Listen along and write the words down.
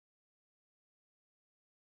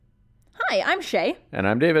Hi, I'm Shay. And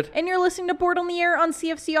I'm David. And you're listening to Board on the Air on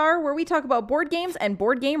CFCR, where we talk about board games and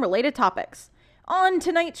board game related topics. On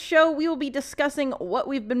tonight's show, we will be discussing what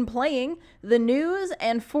we've been playing, the news,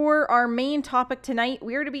 and for our main topic tonight,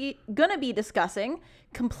 we're gonna be discussing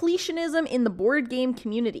completionism in the board game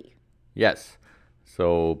community. Yes.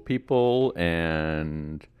 So people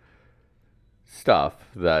and stuff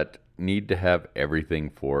that need to have everything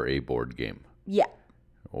for a board game. Yeah.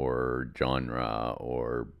 Or genre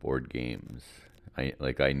or board games. I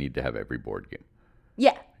need to have every board game.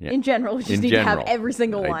 Yeah. In general, we just need to have every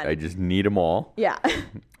single one. I just need them all. Yeah.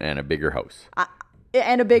 And a bigger house.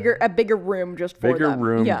 And a bigger room just for them. Bigger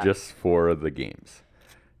room just for the games.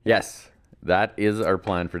 Yes. That is our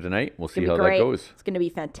plan for tonight. We'll see how that goes. It's going to be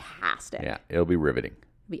fantastic. Yeah, it'll be riveting.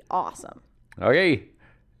 It'll be awesome. Okay.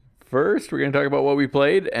 First, we're going to talk about what we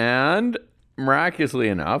played, and miraculously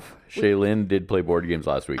enough, Shaylin did play board games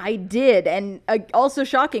last week. I did, and also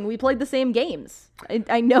shocking, we played the same games.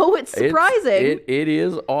 I know it's surprising. It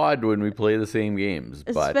is odd when we play the same games.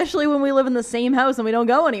 Especially when we live in the same house and we don't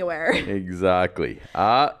go anywhere. Exactly.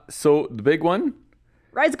 So the big one?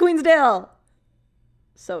 Rise of Queensdale.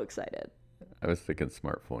 So excited. I was thinking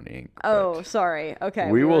Smartphone Inc. Oh, sorry.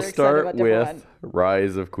 Okay. We will start with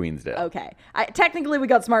Rise of Queensdale. Okay. Technically, we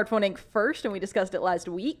got Smartphone Inc. first, and we discussed it last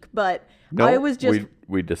week, but no, I was just...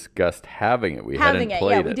 We discussed having it. We hadn't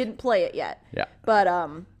played it. Yeah, we didn't play it yet. Yeah. But,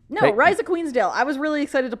 Rise of Queensdale. I was really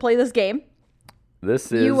excited to play this game.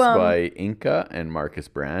 This is by Inca and Marcus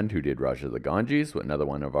Brand, who did Raja the Ganges, another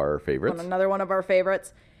one of our favorites. Another one of our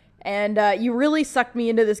favorites. And you really sucked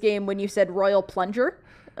me into this game when you said Royal Plunger.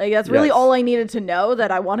 Like, that's really all I needed to know, that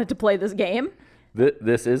I wanted to play this game.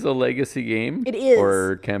 This is a legacy game? It is.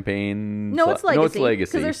 Or campaign? No, it's legacy. No, it's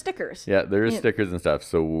legacy. Because there's stickers. Yeah, there's stickers and stuff.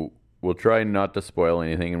 So we'll try not to spoil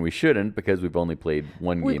anything, and we shouldn't because we've only played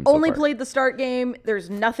one game so far. We've only played the start game. There's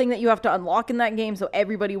nothing that you have to unlock in that game, so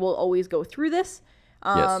everybody will always go through this.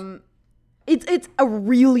 Yes. It's a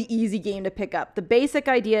really easy game to pick up. The basic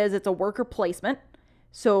idea is it's a worker placement.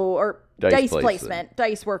 Or dice placement.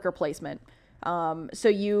 Dice worker placement. So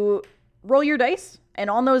you roll your dice,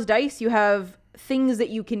 and on those dice you have things that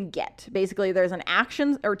you can get. Basically, there's an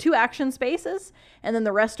action or two action spaces, and then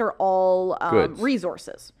the rest are all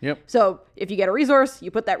resources. Yep. So if you get a resource,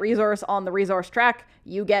 you put that resource on the resource track,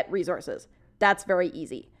 you get resources. That's very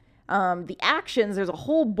easy. The actions, there's a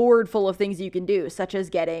whole board full of things you can do, such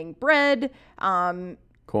as getting bread,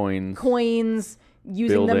 coins,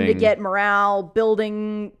 using them to get morale,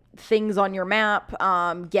 building things on your map,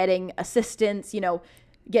 getting assistance,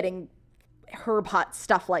 getting herb huts,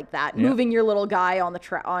 stuff like that, moving your little guy on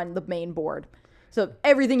the main board. So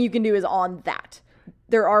everything you can do is on that.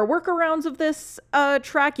 There are workarounds of this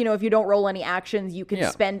track. If you don't roll any actions, you can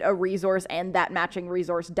spend a resource and that matching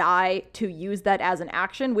resource die to use that as an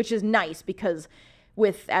action, which is nice because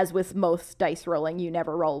as with most dice rolling, you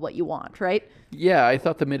never roll what you want, right? Yeah, I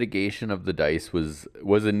thought the mitigation of the dice was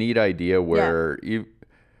a neat idea where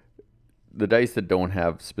the dice that don't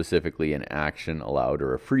have specifically an action allowed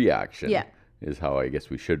or a free action is how I guess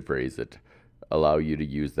we should phrase it, allow you to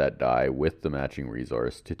use that die with the matching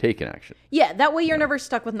resource to take an action. Yeah, that way you're never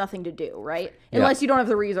stuck with nothing to do, right? Unless you don't have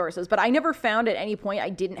the resources. But I never found at any point I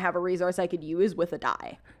didn't have a resource I could use with a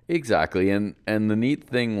die. Exactly. And the neat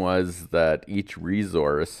thing was that each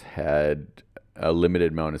resource had a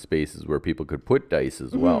limited amount of spaces where people could put dice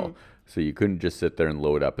as well. So you couldn't just sit there and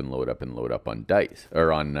load up on dice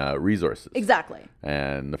or on resources. Exactly.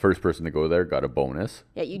 And the first person to go there got a bonus.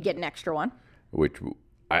 Yeah, you'd get an extra one. Which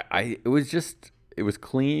it was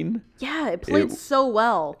clean. Yeah, it played so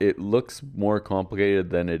well. It looks more complicated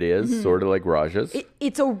than it is, sort of like Raja's.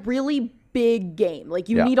 It's a really big game. Like,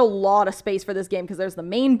 you need a lot of space for this game because there's the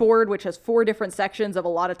main board, which has 4 different sections of a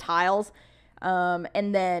lot of tiles.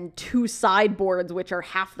 And then 2 sideboards, which are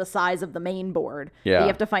half the size of the main board that you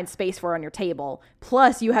have to find space for on your table.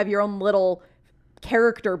 Plus, you have your own little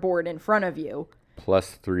character board in front of you.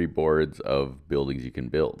 Plus 3 boards of buildings you can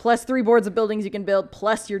build. Plus 3 boards of buildings you can build,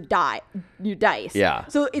 plus your dice. Yeah.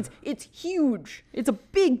 So it's huge. It's a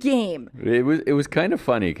big game. It was kind of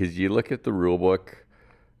funny because you look at the rule book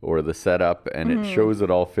or the setup, and it shows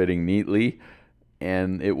it all fitting neatly.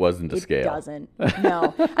 And it wasn't to scale. It doesn't.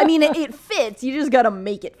 No. I mean, it fits. You just got to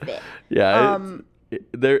make it fit. Yeah.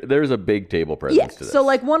 There's a big table presence to this. So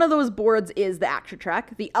like one of those boards is the action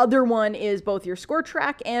track. The other one is both your score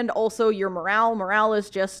track and also your morale. Morale is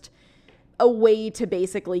just a way to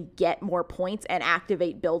basically get more points and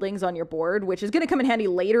activate buildings on your board, which is going to come in handy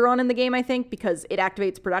later on in the game, I think, because it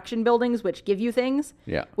activates production buildings, which give you things.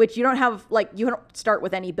 Yeah. Which you don't have, you don't start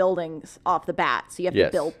with any buildings off the bat, so you have to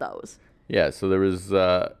build those. Yeah, so there was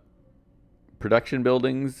production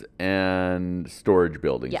buildings and storage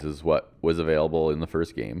buildings is what was available in the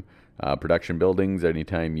first game. Production buildings,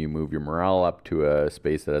 anytime you move your morale up to a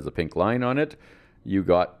space that has a pink line on it, you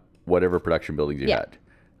got whatever production buildings you had.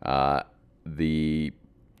 The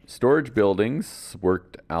storage buildings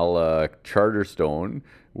worked a la Charterstone,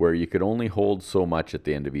 where you could only hold so much at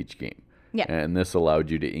the end of each game. Yeah. And this allowed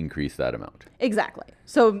you to increase that amount. Exactly.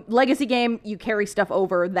 So legacy game, you carry stuff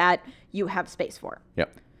over that you have space for.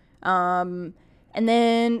 Yep. And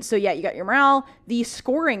then, so yeah, you got your morale. The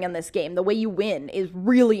scoring in this game, the way you win, is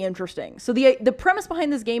really interesting. So the premise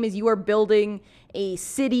behind this game is you are building a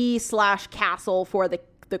city/castle for the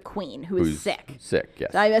queen who's sick. Sick,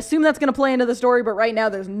 yes. I assume that's going to play into the story, but right now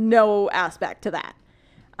there's no aspect to that.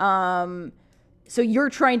 So you're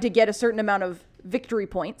trying to get a certain amount of victory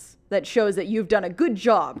points that shows that you've done a good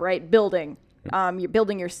job, right? Building, you're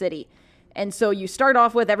building your city. And so you start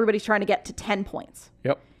off with everybody's trying to get to 10 points.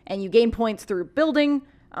 Yep. And you gain points through building,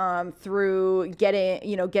 through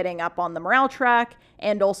getting up on the morale track,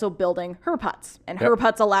 and also building herb huts. And herb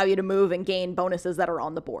huts allow you to move and gain bonuses that are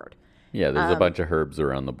on the board. Yeah, there's a bunch of herbs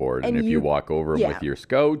around the board, and if you walk over them with your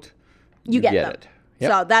scout, you get them. It.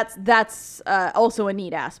 Yep. So that's also a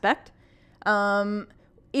neat aspect.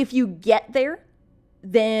 If you get there,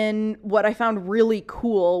 then what I found really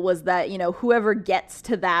cool was that, whoever gets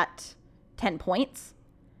to that 10 points,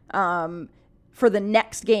 for the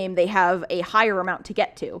next game, they have a higher amount to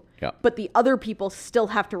get to. Yeah. But the other people still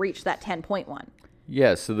have to reach that 10-point one.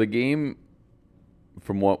 Yeah, so the game,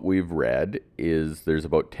 from what we've read, is there's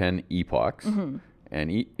about 10 epochs,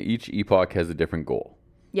 and each epoch has a different goal.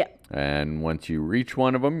 Yeah. And once you reach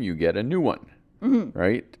one of them, you get a new one,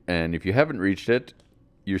 right? And if you haven't reached it,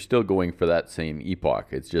 you're still going for that same epoch.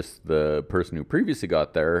 It's just the person who previously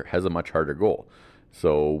got there has a much harder goal.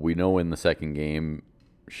 So we know in the second game,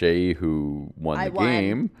 Shay, who won the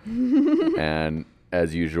game, and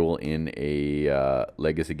as usual in a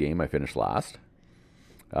legacy game, I finished last.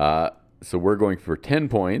 So we're going for 10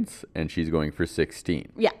 points, and she's going for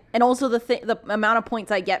 16. Yeah, and also the amount of points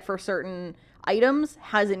I get for certain items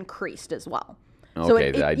has increased as well.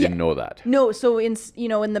 Okay, so I didn't know that. No, so in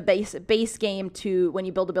the base game, when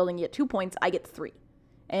you build a building, you get 2 points. I get 3,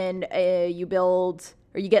 and you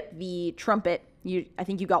get the trumpet. I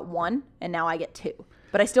think you got 1, and now I get 2.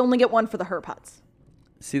 But I still only get 1 for the herb huts.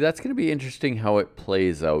 See, that's going to be interesting how it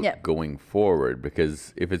plays out going forward,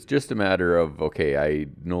 because if it's just a matter of, okay, I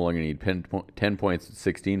no longer need 10 points,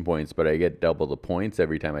 16 points, but I get double the points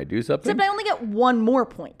every time I do something. Except I only get 1 more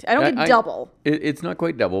point. I don't get double. It's not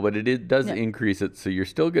quite double, but it does increase it, so you're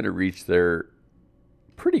still going to reach there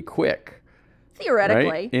pretty quick.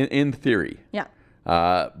 Theoretically. Right? In theory. Yeah.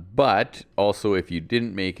 But also, if you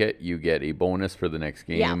didn't make it, you get a bonus for the next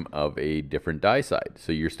game of a different die side.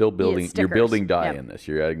 So you're still building. You're building die in this.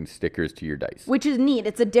 You're adding stickers to your dice, which is neat.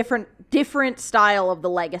 It's a different style of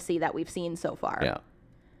the legacy that we've seen so far. Yeah.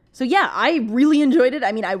 So yeah, I really enjoyed it.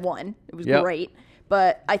 I mean, I won. It was great,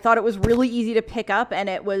 but I thought it was really easy to pick up, and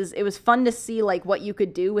it was fun to see like what you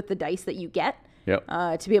could do with the dice that you get. Yep.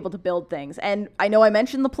 To be able to build things. And I know I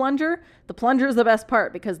mentioned the plunger. The plunger is the best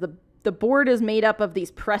part because the board is made up of these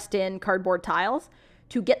pressed-in cardboard tiles.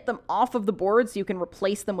 To get them off of the board so you can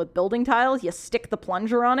replace them with building tiles, you stick the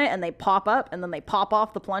plunger on it, and they pop up, and then they pop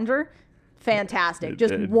off the plunger. Fantastic.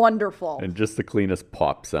 Just wonderful. And just the cleanest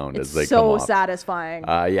pop sound as they It's come off. so satisfying.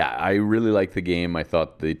 Yeah, I really liked the game. I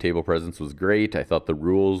thought the table presence was great. I thought the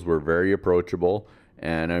rules were very approachable.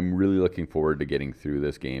 And I'm really looking forward to getting through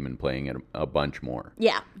this game and playing it a bunch more.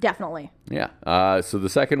 Yeah, definitely. Yeah. So the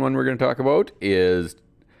second one we're going to talk about is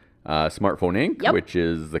Smartphone Inc., which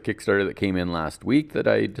is the Kickstarter that came in last week that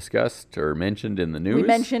I discussed or mentioned in the news. We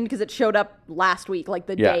mentioned because it showed up last week, like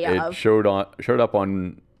the day of. Yeah, it showed up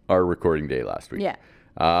on our recording day last week. Yeah.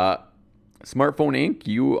 Smartphone Inc.,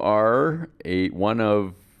 you are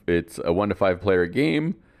it's a 1 to 5 player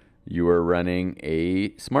game. You are running a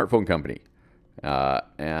smartphone company.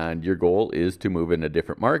 And your goal is to move into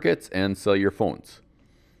different markets and sell your phones.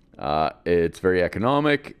 It's very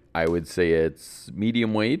economic. I would say it's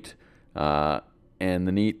medium weight. And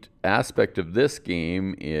the neat aspect of this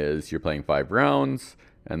game is you're playing 5 rounds,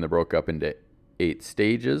 and they're broke up into 8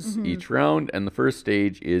 stages each round. And the first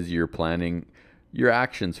stage is you're planning your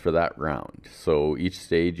actions for that round. So each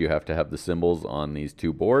stage you have to have the symbols on these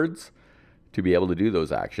 2 boards to be able to do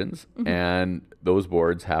those actions. And those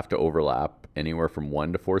boards have to overlap anywhere from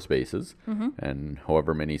 1 to 4 spaces. And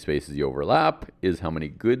however many spaces you overlap is how many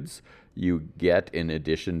goods you get in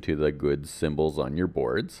addition to the goods symbols on your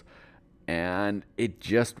boards. And it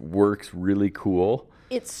just works really cool.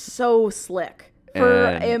 It's so slick.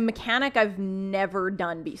 For a mechanic I've never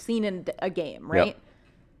seen in a game, right?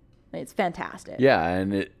 It's fantastic. Yeah,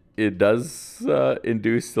 and it does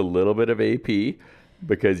induce a little bit of AP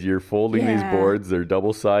because you're folding these boards. They're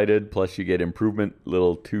double-sided, plus you get improvement,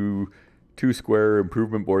 little two square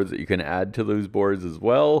improvement boards that you can add to those boards as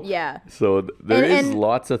well. Yeah. So there is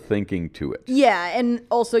lots of thinking to it. Yeah, and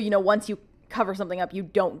also, once you cover something up, you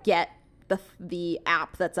don't get the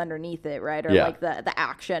app that's underneath it, right? Or like the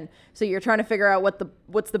action. So you're trying to figure out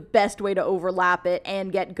what's the best way to overlap it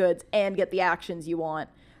and get goods and get the actions you want.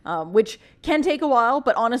 Which can take a while,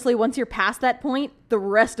 but honestly, once you're past that point, the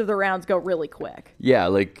rest of the rounds go really quick. Yeah,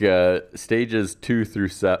 like stages 2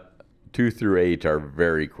 through 8 are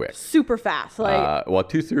very quick. Super fast.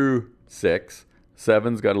 2 through 6.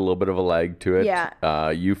 7's got a little bit of a lag to it. Yeah.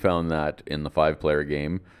 You found that in the 5-player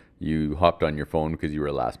game. You hopped on your phone because you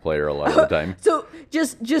were last player a lot of the time. So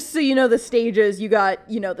just so you know the stages, you got,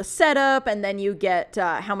 the setup, and then you get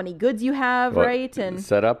how many goods you have, right? And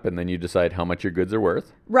setup, and then you decide how much your goods are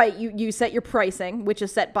worth. Right. You set your pricing, which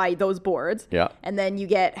is set by those boards. Yeah. And then you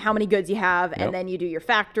get how many goods you have, and then you do your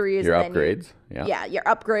factories. Your and upgrades. Your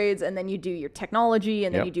upgrades, and then you do your technology,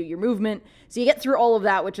 and then you do your movement. So you get through all of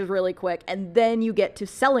that, which is really quick, and then you get to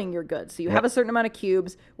selling your goods. So you have a certain amount of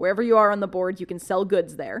cubes. Wherever you are on the board, you can sell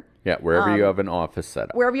goods there. Yeah, wherever you have an office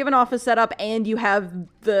set up. Wherever you have an office set up, and you have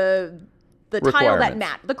the tile that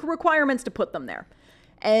match, the requirements to put them there.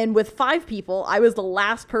 And with 5 people, I was the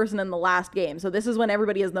last person in the last game. So this is when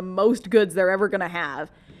everybody has the most goods they're ever going to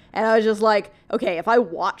have. And I was just like, okay, if I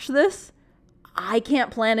watch this, I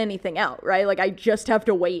can't plan anything out, right? Like, I just have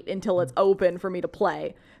to wait until it's open for me to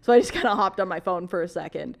play. So I just kind of hopped on my phone for a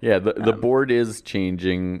second. Yeah, the board is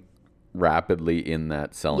changing rapidly in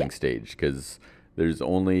that selling stage because there's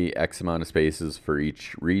only X amount of spaces for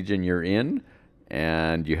each region you're in,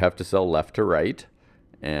 and you have to sell left to right.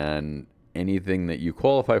 And anything that you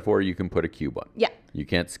qualify for, you can put a cube on. Yeah. You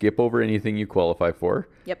can't skip over anything you qualify for.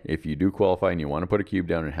 Yep. If you do qualify and you want to put a cube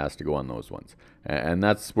down, it has to go on those ones. And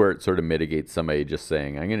that's where it sort of mitigates somebody just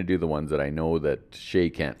saying, I'm going to do the ones that I know that Shay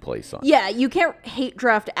can't place on. Yeah, you can't hate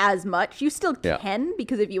draft as much. You still can,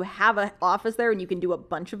 because if you have an office there and you can do a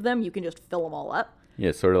bunch of them, you can just fill them all up.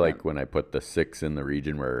 Yeah, sort of like when I put the 6 in the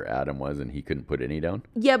region where Adam was and he couldn't put any down.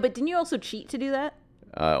 Yeah, but didn't you also cheat to do that?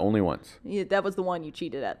 Only once. Yeah, that was the one you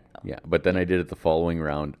cheated at. Yeah, but then I did it the following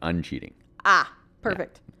round uncheating.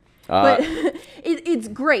 Perfect. But it's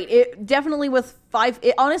great. It definitely with 5.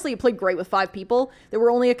 Honestly, it played great with 5 people. There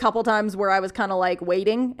were only a couple times where I was kind of like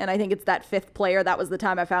waiting, and I think it's that 5th player. That was the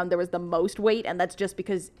time I found there was the most wait, and that's just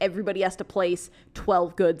because everybody has to place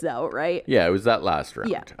 12 goods out, right? Yeah, it was that last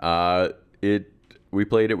round. Yeah. We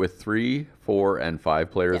played it with 3, 4, and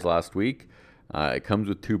 5 players last week. It comes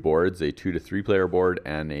with 2 boards, a 2 to 3 player board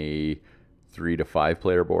and a 3 to 5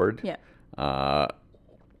 player board. Yeah.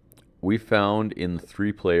 We found in the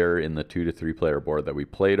 3-player, in the 2 to 3 player board that we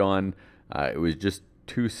played on, it was just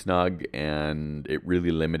too snug, and it really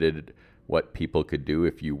limited what people could do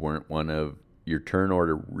if you weren't one of your turn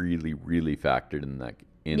order really, really factored in that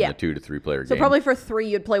the 2 to 3 player game. So probably for 3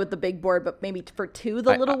 you'd play with the big board, but maybe for 2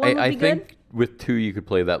 the little one would be good. I think with 2 you could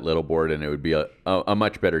play that little board, and it would be a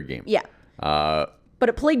much better game. Yeah. But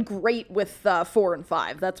it played great with 4 and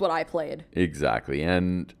 5. That's what I played. Exactly.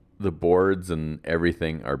 And the boards and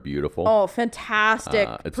everything are beautiful. Oh, fantastic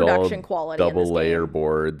production quality. Double layer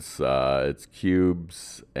boards. It's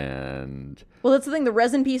cubes and... Well, that's the thing. The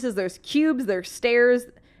resin pieces, there's cubes, there's stairs,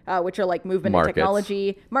 which are like movement and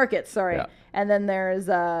technology. Markets, sorry. Yeah. And then there's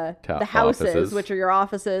the houses, which are your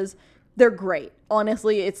offices. They're great.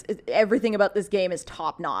 Honestly, it's everything about this game is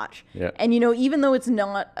top notch. Yeah. And even though it's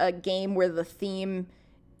not a game where the theme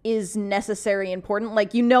is necessary important,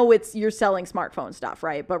 like you're selling smartphone stuff,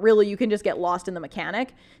 right? But really you can just get lost in the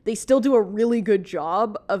mechanic. They still do a really good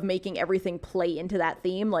job of making everything play into that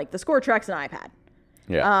theme. Like the score track's an iPad.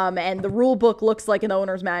 Yeah. And the rule book looks like an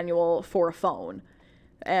owner's manual for a phone.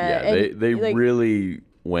 They really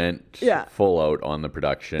went full out on the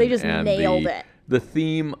production. They just nailed it. The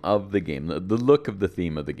theme of the game, the look of the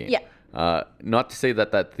theme of the game. Yeah. Not to say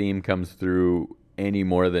that theme comes through any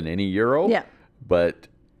more than any Euro. Yeah. But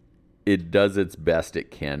it does its best it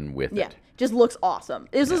can with it. Just looks awesome.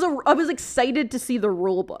 I was excited to see the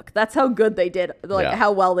rule book. That's how good they did,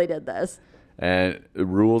 how well they did this. And the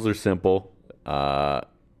rules are simple.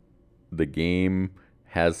 The game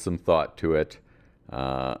has some thought to it.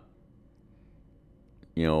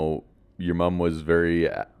 Your mom was very,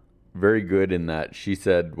 very good in that she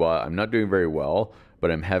said, well, I'm not doing very well, but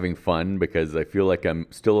I'm having fun because I feel like I'm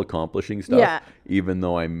still accomplishing stuff, even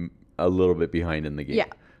though I'm a little bit behind in the game.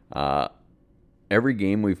 Every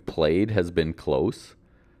game we've played has been close.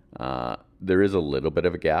 There is a little bit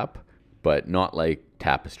of a gap, but not like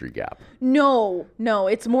Tapestry Gap. No,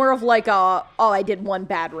 it's more of like I did one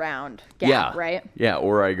bad round gap, right? Yeah,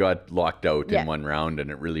 or I got locked out in one round and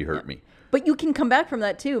it really hurt me. But you can come back from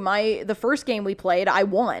that too. The first game we played, I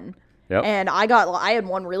won. Yep. And I had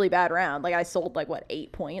one really bad round. Like I sold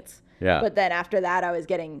 8 points. Yeah. But then after that, I was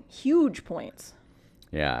getting huge points.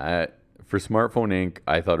 Yeah. For Smartphone Inc.,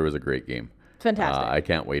 I thought it was a great game. Fantastic. I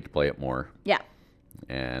can't wait to play it more. Yeah.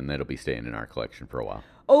 And it'll be staying in our collection for a while.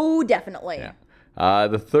 Oh, definitely. Yeah.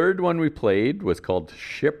 The third one we played was called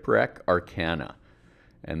Shipwreck Arcana.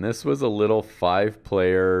 And this was a little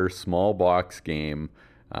 5-player small box game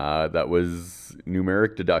that was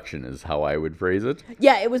numeric deduction is how I would phrase it.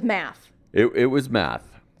 Yeah, it was math. It was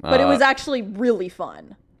math. But it was actually really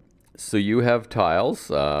fun. So you have tiles,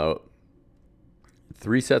 3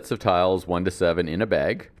 sets of tiles, 1 to 7 in a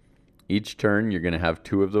bag. Each turn, you're going to have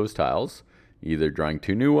 2 of those tiles, either drawing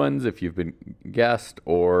 2 new ones if you've been guessed,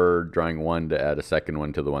 or drawing 1 to add a second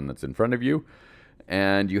one to the one that's in front of you.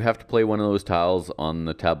 And you have to play one of those tiles on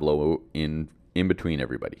the tableau in between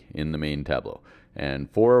everybody, in the main tableau.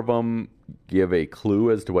 And 4 of them give a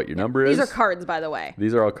clue as to what your number is. These are cards, by the way.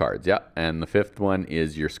 These are all cards, yeah. And the 5th one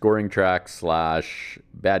is your scoring track /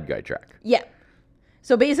 bad guy track. Yeah.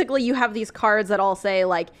 So basically you have these cards that all say,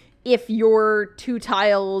 if your 2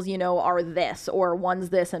 tiles, are this, or one's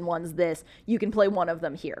this and one's this, you can play one of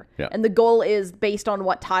them here. Yeah. And the goal is based on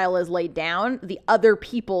what tile is laid down, the other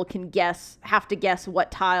people have to guess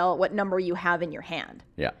what number you have in your hand.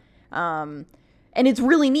 Yeah. And it's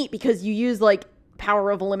really neat because you use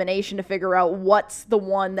power of elimination to figure out what's the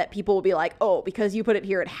one that people will be like, oh, because you put it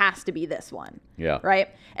here, it has to be this one. Yeah. Right.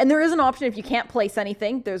 And there is an option if you can't place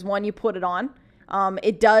anything. There's one you put it on.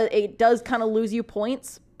 It does kind of lose you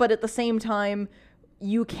points, but at the same time,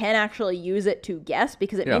 you can actually use it to guess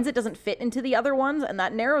because it means it doesn't fit into the other ones, and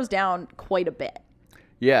that narrows down quite a bit.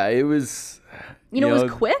 Yeah, it was. It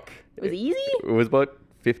was quick. It was easy. It was about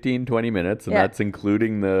 15, 20 minutes, and that's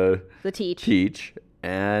including the teach.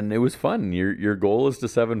 And it was fun. Your goal is to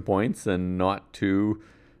 7 points and not to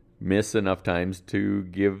miss enough times to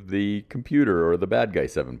give the computer or the bad guy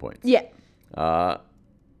 7 points. Yeah.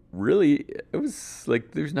 Really, it was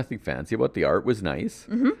there's nothing fancy about the art. Was nice.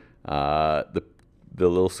 Mm-hmm. The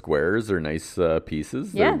little squares are nice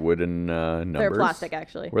pieces. Yeah. They're wooden numbers. They're plastic,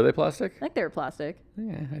 actually. Were they plastic? I think they were plastic.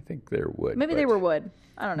 Yeah, I think they're wood. Maybe they were wood.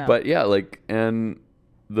 I don't know. But yeah, and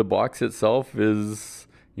the box itself is,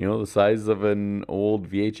 the size of an old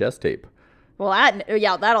VHS tape. Well,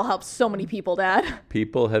 that'll help so many people, Dad.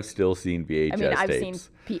 People have still seen VHS tapes. I've seen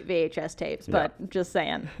VHS tapes, but just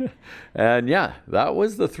saying. And yeah, that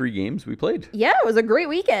was the 3 games we played. Yeah, it was a great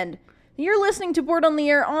weekend. You're listening to Board on the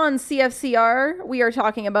Air on CFCR. We are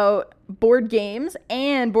talking about board games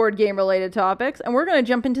and board game related topics. And we're going to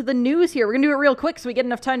jump into the news here. We're going to do it real quick so we get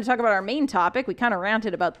enough time to talk about our main topic. We kind of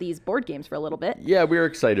ranted about these board games for a little bit. Yeah, we were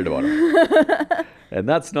excited about them. And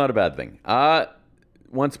that's not a bad thing.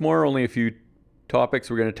 Once more, only a few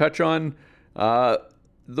topics we're going to touch on.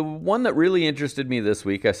 The one that really interested me this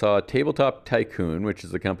week, I saw Tabletop Tycoon, which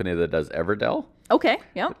is a company that does Everdell. Okay,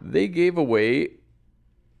 yeah. They gave away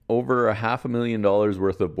over $500,000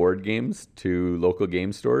 worth of board games to local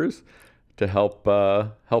game stores to help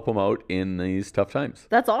them out in these tough times.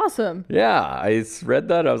 That's awesome. Yeah, I read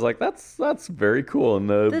that. I was like, that's very cool. And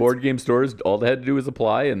the board game stores, all they had to do was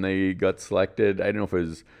apply, and they got selected. I don't know if it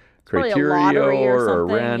was criteria or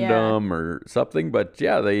random or something, but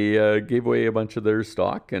yeah, they gave away a bunch of their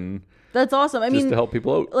stock, and that's awesome. Just to help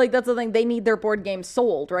people out. That's the thing. They need their board games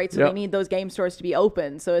sold, right? So they need those game stores to be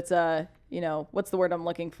open. So it's what's the word I'm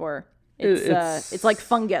looking for? It's like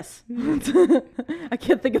fungus. I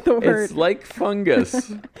can't think of the word. It's like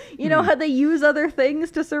fungus. How they use other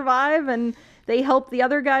things to survive and they help the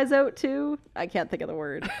other guys out too. I can't think of the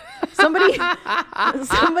word. Somebody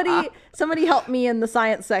help me in the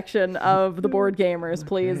science section of the Board Gamers,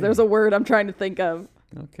 please. There's a word I'm trying to think of.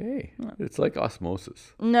 Okay. It's like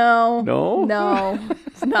osmosis. No. No? No.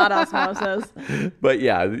 It's not osmosis. But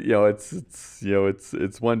yeah,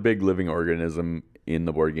 it's one big living organism in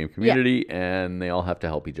the board game community, and they all have to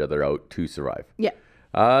help each other out to survive. Yeah.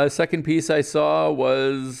 Second piece I saw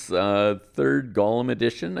was third Gollum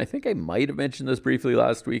edition. I think I might have mentioned this briefly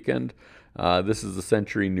last weekend. This is the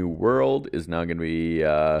Century New World, is now going to be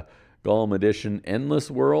Gollum edition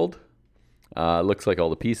Endless World. Looks like all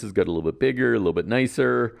the pieces got a little bit bigger, a little bit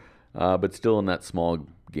nicer, but still in that small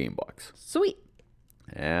game box. Sweet.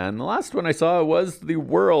 And the last one I saw was the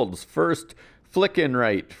world's first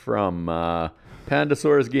Flick-N-Write from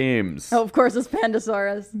Pandasaurus Games. Oh, of course, it's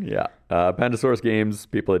Pandasaurus. Yeah. Pandasaurus Games,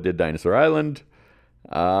 people that did Dinosaur Island.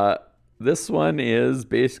 This one is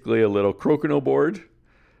basically a little crokinole board.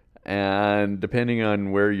 And depending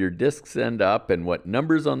on where your discs end up and what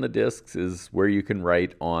numbers on the discs is where you can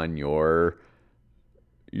write on your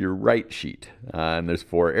write sheet. And there's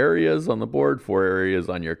 4 areas on the board, 4 areas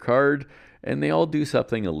on your card, and they all do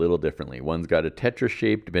something a little differently. One's got a Tetris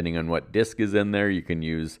shape. Depending on what disc is in there, you can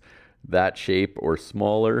use that shape or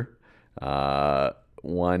smaller.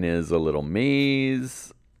 One is a little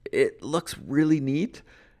maze. It looks really neat.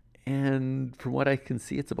 And from what I can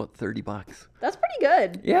see, it's about $30. That's pretty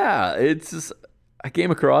good. Yeah, it's just, I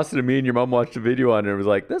came across it and me and your mom watched a video on it and was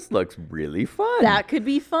like, this looks really fun. That could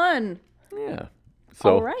be fun. Yeah.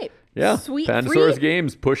 So, all right. Yeah. Sweet. Pandasaurus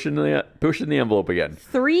Games pushing the envelope again.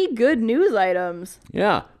 3 good news items.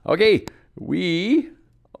 Yeah. Okay. We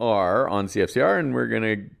are on CFCR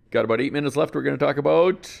and got about 8 minutes left. We're going to talk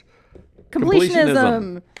about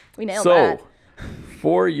completionism. We nailed that.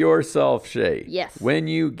 For yourself, Shay. Yes. When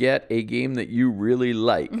you get a game that you really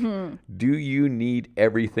like, do you need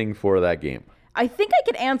everything for that game? I think I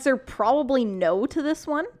could answer probably no to this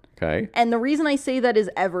one. Okay. And the reason I say that is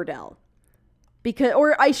Everdell.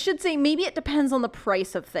 Or I should say, maybe it depends on the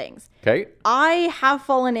price of things. Okay. I have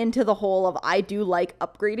fallen into the hole of I do like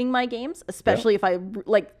upgrading my games, especially if I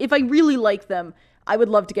really like them. I would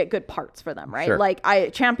love to get good parts for them, right? Sure. Like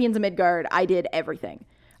Champions of Midgard, I did everything.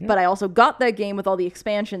 But I also got that game with all the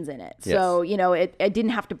expansions in it. Yes. So, I didn't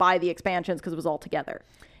have to buy the expansions because it was all together.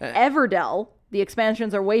 Everdell, the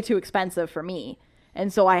expansions are way too expensive for me.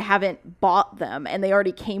 And so I haven't bought them. And they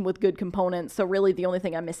already came with good components. So really the only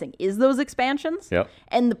thing I'm missing is those expansions. Yep.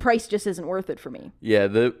 And the price just isn't worth it for me.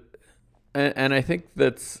 Yeah. And I think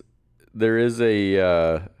there is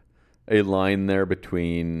a line there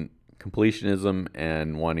between completionism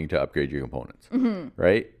and wanting to upgrade your components.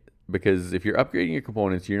 Right? Because if you're upgrading your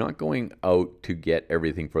components, you're not going out to get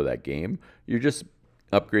everything for that game. You're just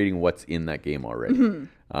upgrading what's in that game already.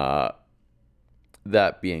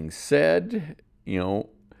 That being said, there's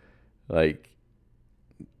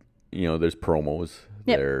promos,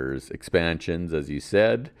 there's expansions, as you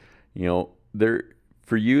said.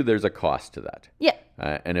 For you, there's a cost to that. Yeah.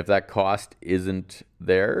 And if that cost isn't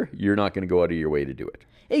there, you're not going to go out of your way to do it.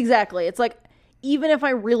 Exactly. It's like, even if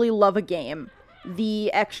I really love a game,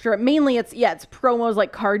 the extra, mainly it's promos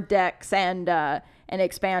like card decks and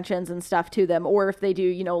expansions and stuff to them, or if they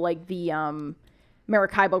do like the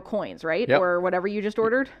Maracaibo coins, right? Yep. Or whatever you just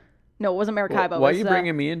ordered. No, it wasn't Maracaibo. Why are you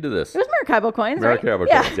bringing me into this? It was Maracaibo coins, right? Maracaibo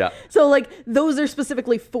coins, yeah. So like those are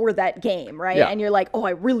specifically for that game, right? Yeah. And you're like, oh,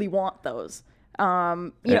 I really want those.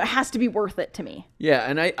 It has to be worth it to me. Yeah,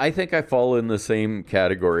 and I think I fall in the same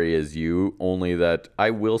category as you, only that I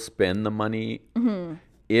will spend the money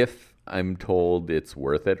if I'm told it's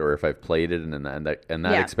worth it, or if I've played it and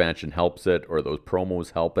that expansion helps it, or those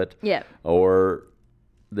promos help it. Yeah. Or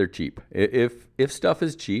they're cheap. If stuff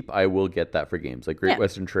is cheap, I will get that for games. Like Great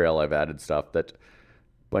Western Trail, I've added stuff that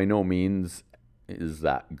by no means is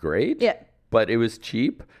that great. Yeah. But it was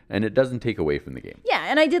cheap, and it doesn't take away from the game. Yeah,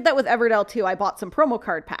 and I did that with Everdell too. I bought some promo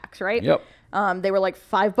card packs, right? Yep. They were like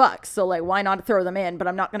 $5, so like why not throw them in? But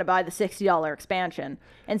I'm not going to buy the $60 expansion.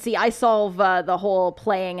 And see, I solve the whole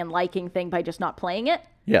playing and liking thing by just not playing it.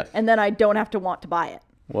 Yes. And then I don't have to want to buy it.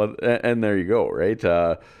 Well, and there you go, right?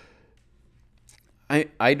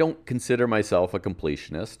 I don't consider myself a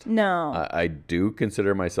completionist. No. I do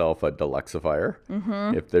consider myself a deluxeifier.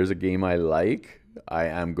 Mm-hmm. If there's a game I like, I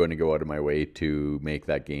am going to go out of my way to make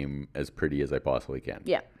that game as pretty as I possibly can.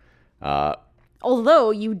 Yeah.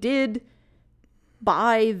 Although you did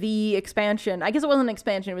buy the expansion. I guess it wasn't an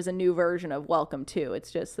expansion. It was a new version of Welcome To.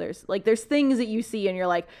 It's just there's things that you see and you're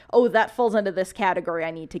like, oh, that falls into this category.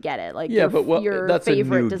 I need to get it. Like your that's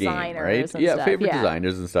favorite a new designers game, right? and stuff. Favorite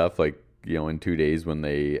designers and stuff. Like, in 2 days when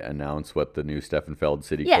they announce what the new Steffenfeld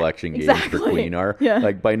City Collection games for Queen are,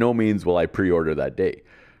 like by no means will I pre-order that day.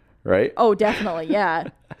 Right? Oh, definitely. Yeah.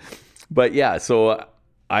 But yeah, so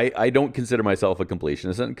I don't consider myself a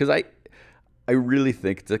completionist because I really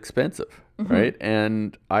think it's expensive, right?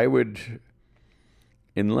 And I would,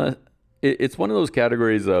 unless it's one of those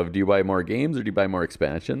categories of do you buy more games or do you buy more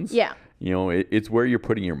expansions? Yeah. It's where you're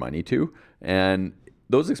putting your money to, and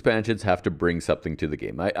those expansions have to bring something to the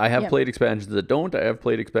game. I have played expansions that don't. I have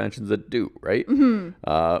played expansions that do, right?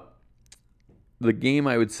 Mm-hmm. The game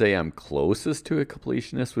I would say I'm closest to a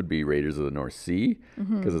completionist would be Raiders of the North Sea,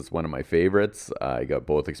 because it's one of my favorites. I got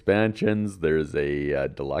both expansions. There's a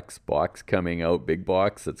deluxe box coming out, big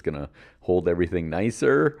box, that's going to hold everything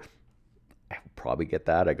nicer. I'll probably get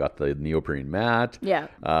that. I got the neoprene mat. Yeah.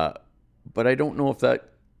 But I don't know if that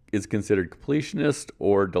is considered completionist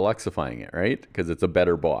or deluxifying it, right? Because it's a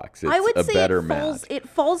better box. It's I would say better it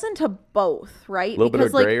falls into both, right? A little bit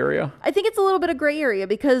of gray area? I think it's a little bit of gray area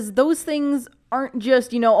because those things aren't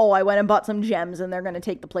just, oh, I went and bought some gems and they're going to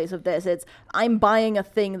take the place of this. It's I'm buying a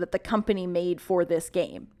thing that the company made for this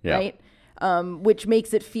game, right? Which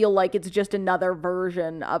makes it feel like it's just another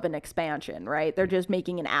version of an expansion, right? They're just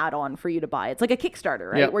making an add-on for you to buy. It's like a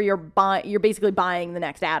Kickstarter, right? Where you're basically buying the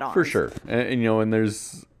next add-on. For sure. And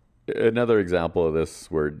there's another example of this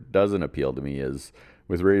where it doesn't appeal to me is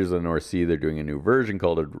with Raiders of the North Sea. They're doing a new version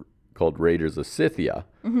called Raiders of Scythia.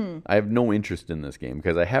 Mm-hmm. I have no interest in this game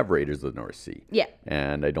because I have Raiders of the North Sea. Yeah.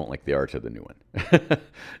 And I don't like the art of the new one.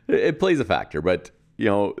 It plays a factor, but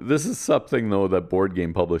this is something though that board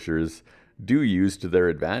game publishers do use to their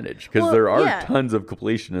advantage because there are tons of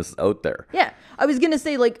completionists out there. Yeah. I was going to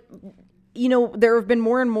say there have been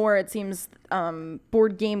more and more, it seems,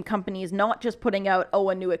 board game companies not just putting out,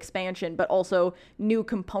 a new expansion, but also new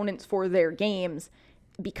components for their games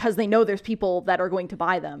because they know there's people that are going to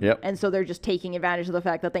buy them. Yep. And so they're just taking advantage of the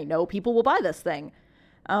fact that they know people will buy this thing.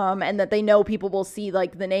 And that they know people will see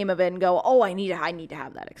the name of it and go, oh, I need to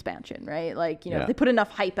have that expansion, right? They put enough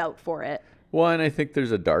hype out for it. Well, and I think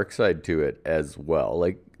there's a dark side to it as well.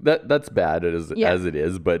 That's bad as it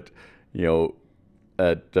is, but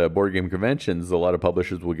at board game conventions, a lot of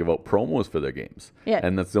publishers will give out promos for their games. Yeah.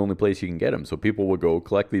 And that's the only place you can get them. So people will go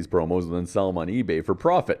collect these promos and then sell them on eBay for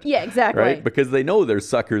profit. Yeah, exactly. Right? Because they know there's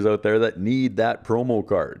suckers out there that need that promo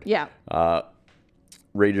card. Yeah.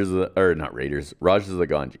 Rajas of the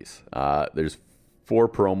Ganges. There's 4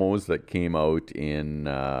 promos that came out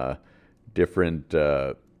in different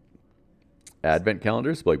advent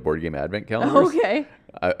calendars, like board game advent calendars. Okay.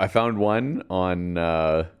 I found one on...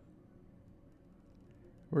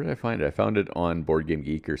 where did I find it? I found it on Board Game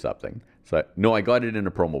Geek or something. So I got it in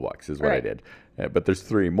a promo box is what I did. But there's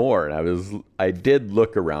 3 more, and I did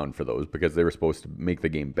look around for those because they were supposed to make the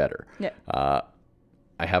game better. Yeah.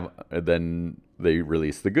 Then they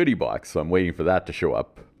released the goodie box, so I'm waiting for that to show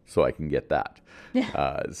up so I can get that.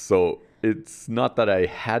 Yeah. So it's not that I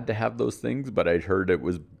had to have those things, but I'd heard it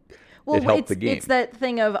helped the game. It's that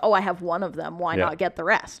thing of, I have one of them. Why not get the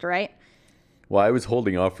rest, right? Well, I was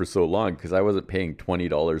holding off for so long because I wasn't paying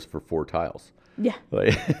 $20 for 4 tiles. Yeah.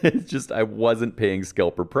 It's just I wasn't paying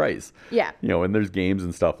scalper price. Yeah. And there's games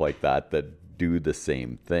and stuff like that do the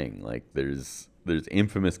same thing. There's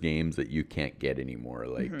infamous games that you can't get anymore.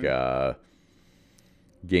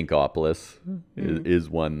 Ginkopolis is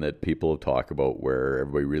one that people talk about where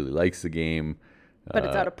everybody really likes the game. But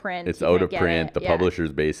it's out of print. It's out of print. The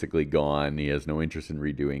publisher's basically gone. He has no interest in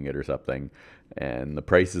redoing it or something. And the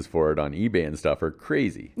prices for it on eBay and stuff are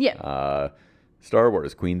crazy. Yeah. Star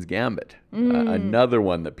Wars, Queen's Gambit. Another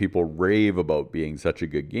one that people rave about being such a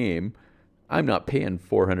good game. I'm not paying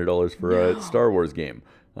 $400 for a Star Wars game.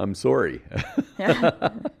 I'm sorry.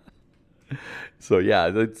 So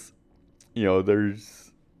that's,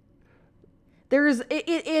 there's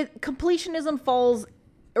completionism falls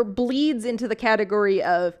or bleeds into the category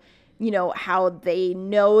of, how they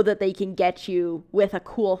know that they can get you with a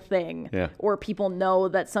cool thing. Yeah. Or people know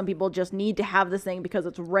that some people just need to have this thing because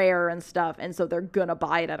it's rare and stuff. And so they're going to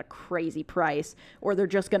buy it at a crazy price, or they're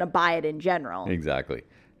just going to buy it in general. Exactly.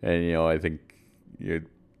 And, I think,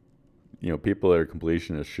 people that are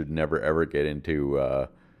completionists should never, ever get into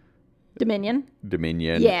Dominion.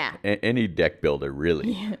 Yeah. Any deck builder,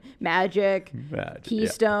 really. Magic.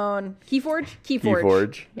 Keystone. Yeah.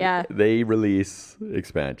 Keyforge. Yeah. They release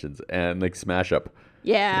expansions and Smash Up.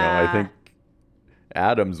 Yeah. I think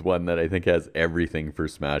Adam's one that I think has everything for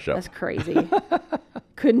Smash Up. That's crazy.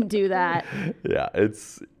 Couldn't do that. Yeah.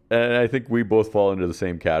 And I think we both fall into the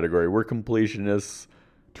same category. We're completionists.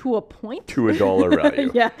 To a point? To a dollar value.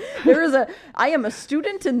 Yeah. I am a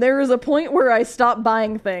student, and there is a point where I stop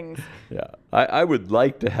buying things. Yeah. I would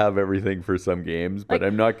like to have everything for some games, but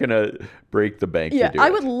I'm not going to break the bank to do it. I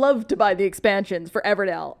would love to buy the expansions for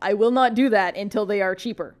Everdell. I will not do that until they are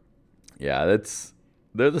cheaper. Yeah,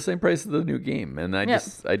 they're the same price as the new game, and I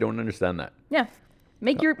don't understand that. Yeah.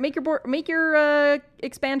 Make your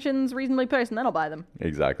expansions reasonably priced, and then I'll buy them.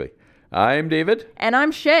 Exactly. I'm David. And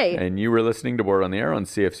I'm Shay. And you were listening to Board on the Air on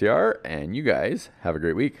CFCR. And you guys have a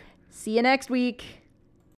great week. See you next week.